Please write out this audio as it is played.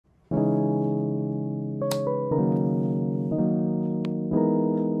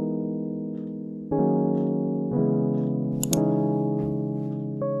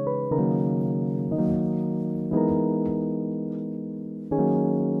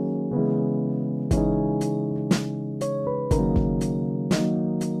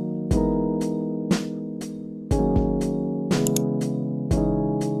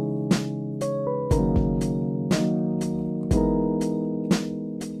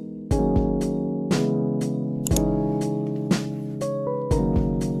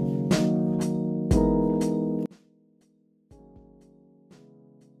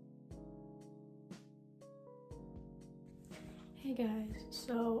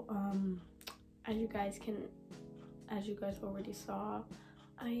So as you guys already saw,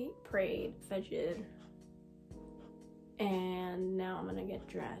 I prayed, fajr, and now I'm gonna get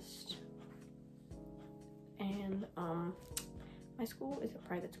dressed. And my school is a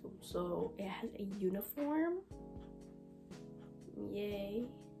private school, so it has a uniform. Yay.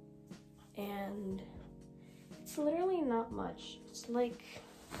 And it's literally not much. It's like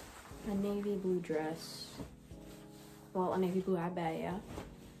a navy blue dress, well, a navy blue abaya,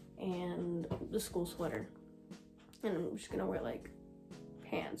 and the school sweater. And I'm just gonna wear like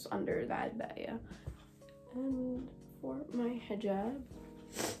pants under that abaya. And for my hijab,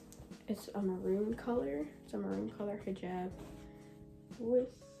 it's a maroon color. It's a maroon color hijab with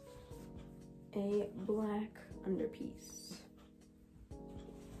a black underpiece.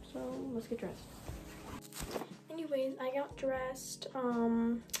 So let's get dressed. Anyways, I got dressed.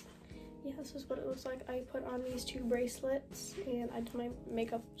 Yeah, this is what it looks like. I put on these 2 bracelets and I did my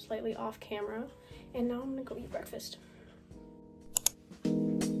makeup slightly off camera, and now I'm gonna go eat breakfast.